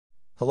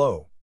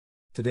Hello.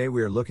 Today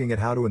we are looking at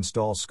how to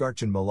install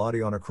Scartchin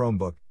Melodii on a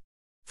Chromebook.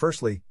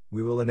 Firstly,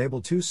 we will enable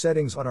two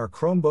settings on our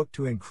Chromebook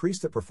to increase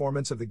the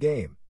performance of the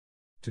game.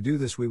 To do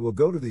this, we will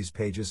go to these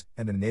pages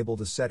and enable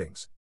the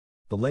settings.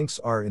 The links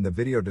are in the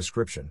video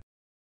description.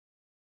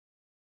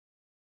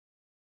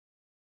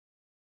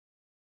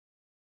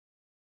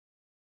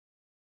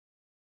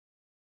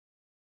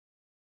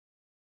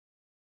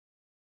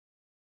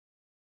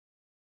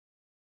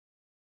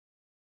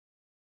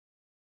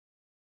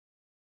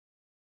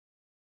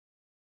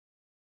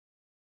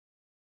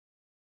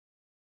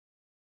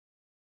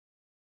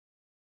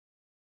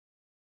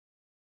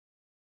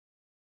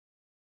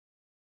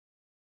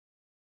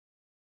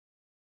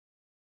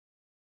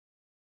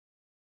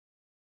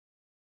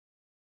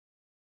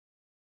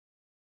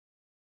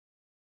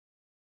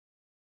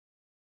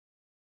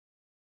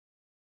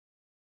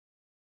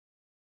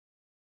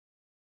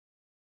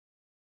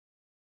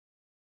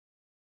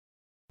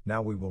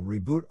 Now we will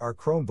reboot our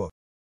Chromebook.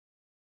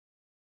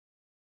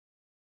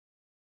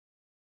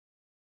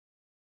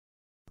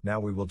 Now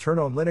we will turn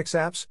on Linux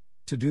apps.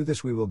 To do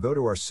this, we will go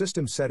to our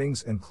system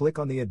settings and click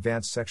on the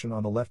advanced section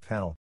on the left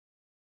panel.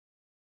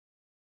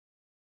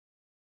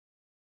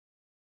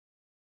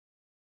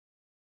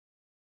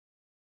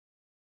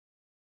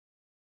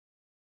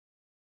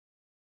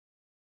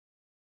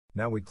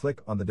 Now we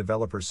click on the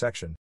developer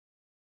section.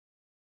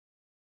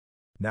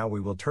 Now we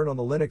will turn on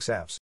the Linux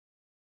apps.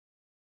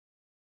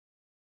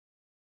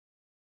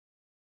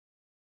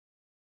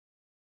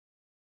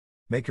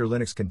 Make your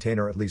Linux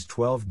container at least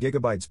 12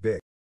 GB big.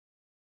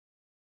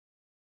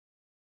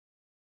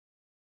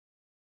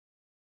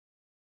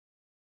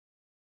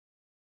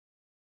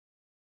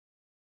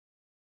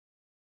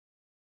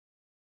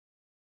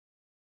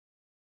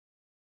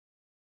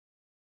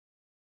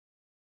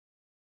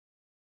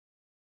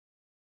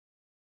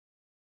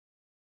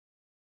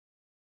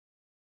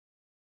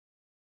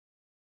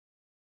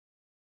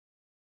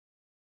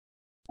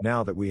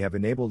 Now that we have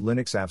enabled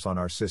Linux apps on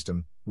our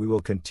system, we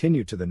will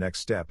continue to the next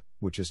step,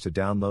 which is to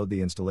download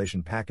the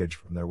installation package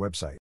from their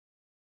website.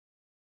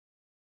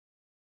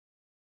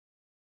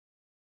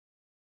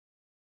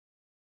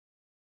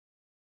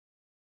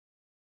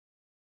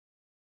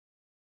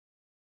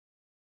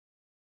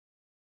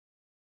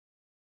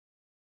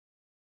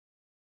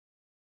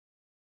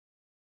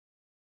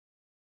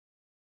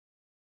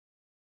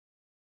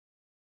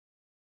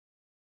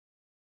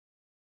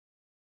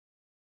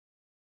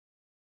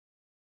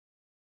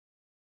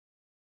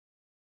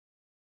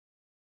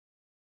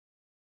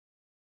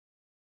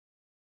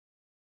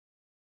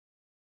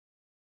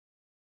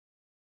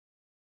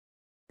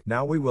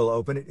 Now we will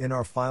open it in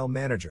our file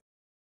manager.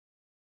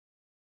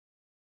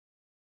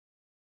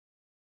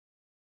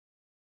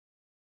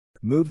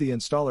 Move the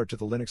installer to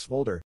the Linux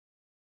folder.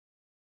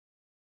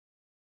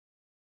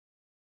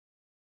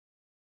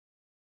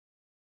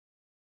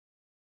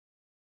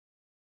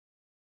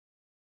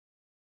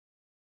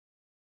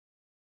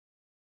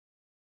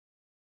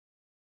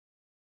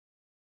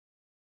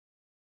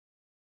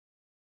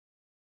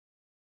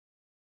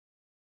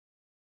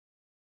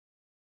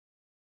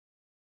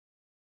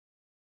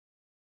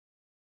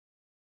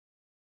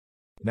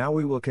 Now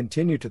we will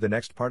continue to the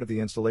next part of the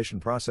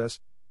installation process,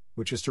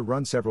 which is to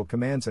run several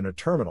commands in a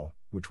terminal,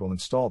 which will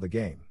install the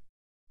game.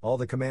 All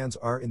the commands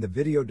are in the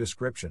video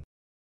description.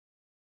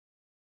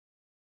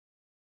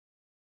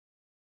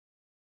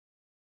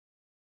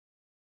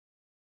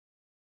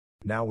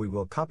 Now we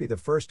will copy the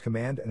first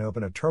command and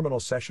open a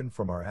terminal session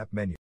from our app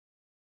menu.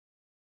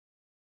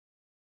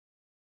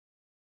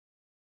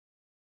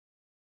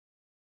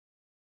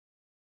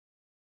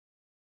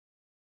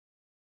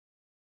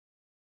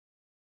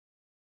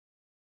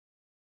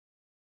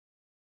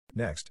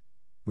 Next,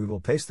 we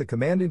will paste the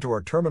command into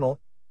our terminal,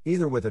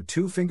 either with a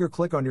two-finger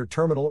click on your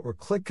terminal or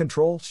click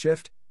Ctrl,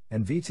 Shift,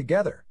 and V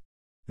together.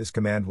 This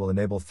command will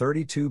enable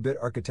 32-bit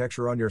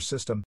architecture on your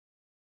system.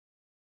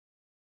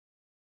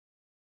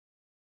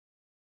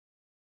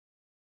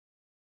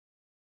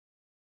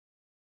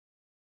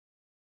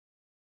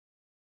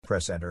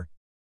 Press Enter.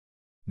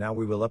 Now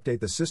we will update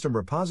the system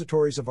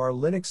repositories of our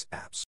Linux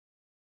apps.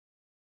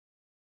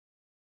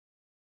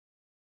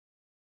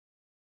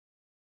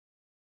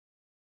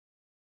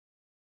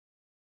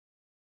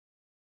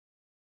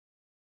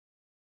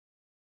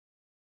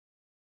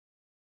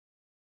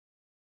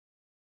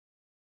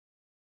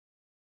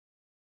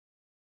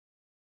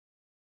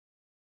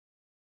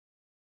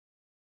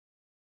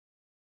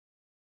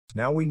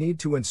 Now we need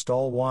to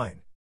install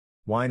Wine.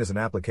 Wine is an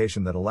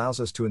application that allows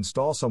us to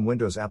install some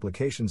Windows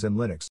applications in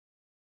Linux.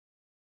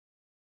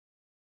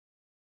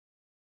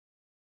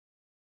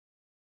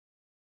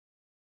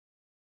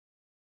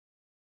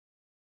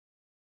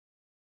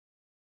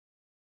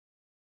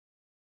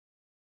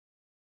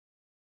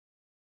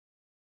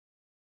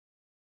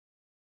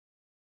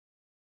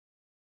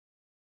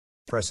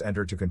 Press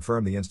Enter to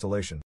confirm the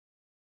installation.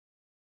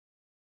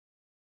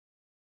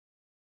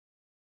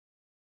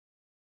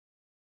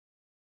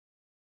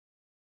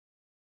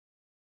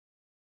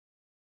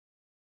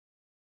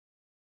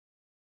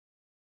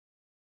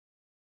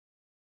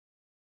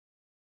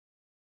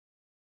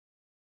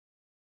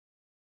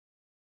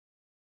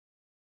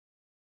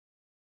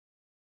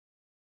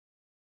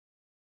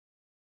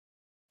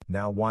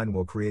 Now Wine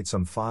will create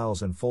some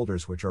files and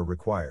folders which are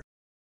required.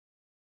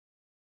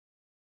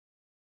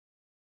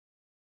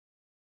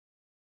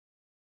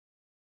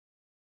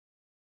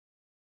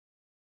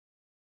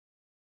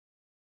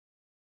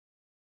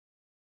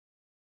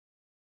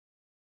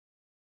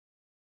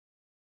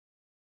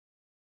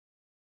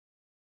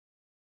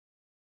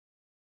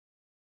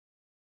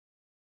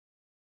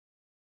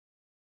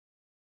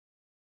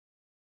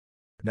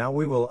 Now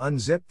we will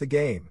unzip the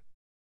game.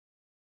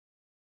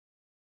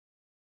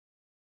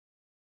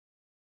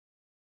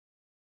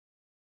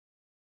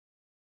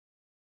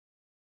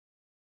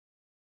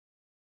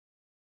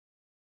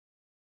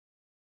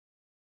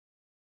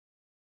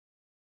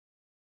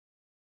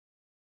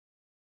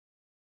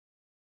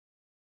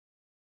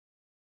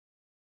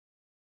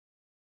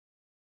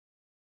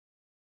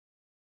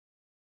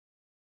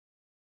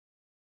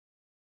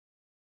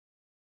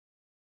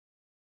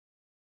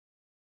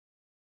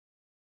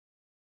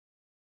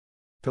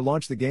 To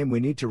launch the game we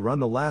need to run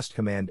the last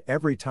command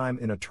every time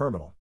in a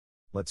terminal.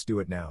 Let's do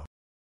it now.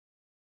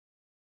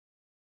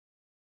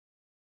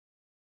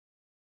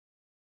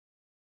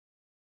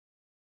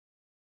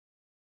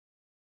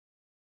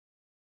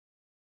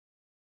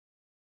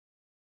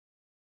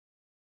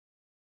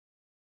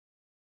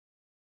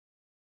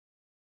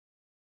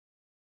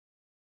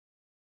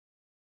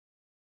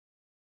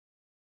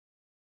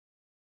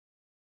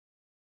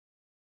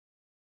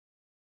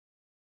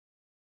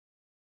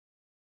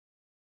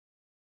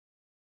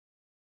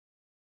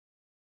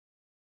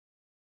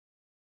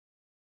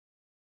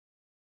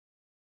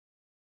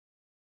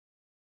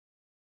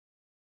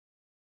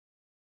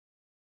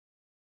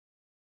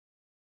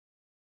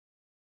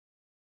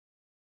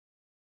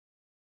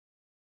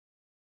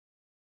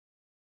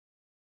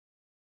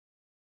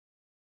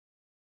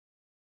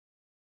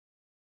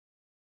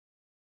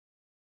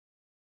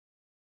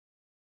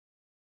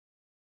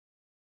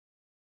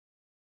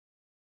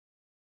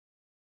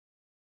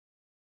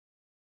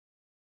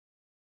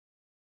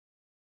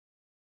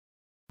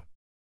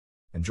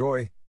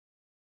 Enjoy!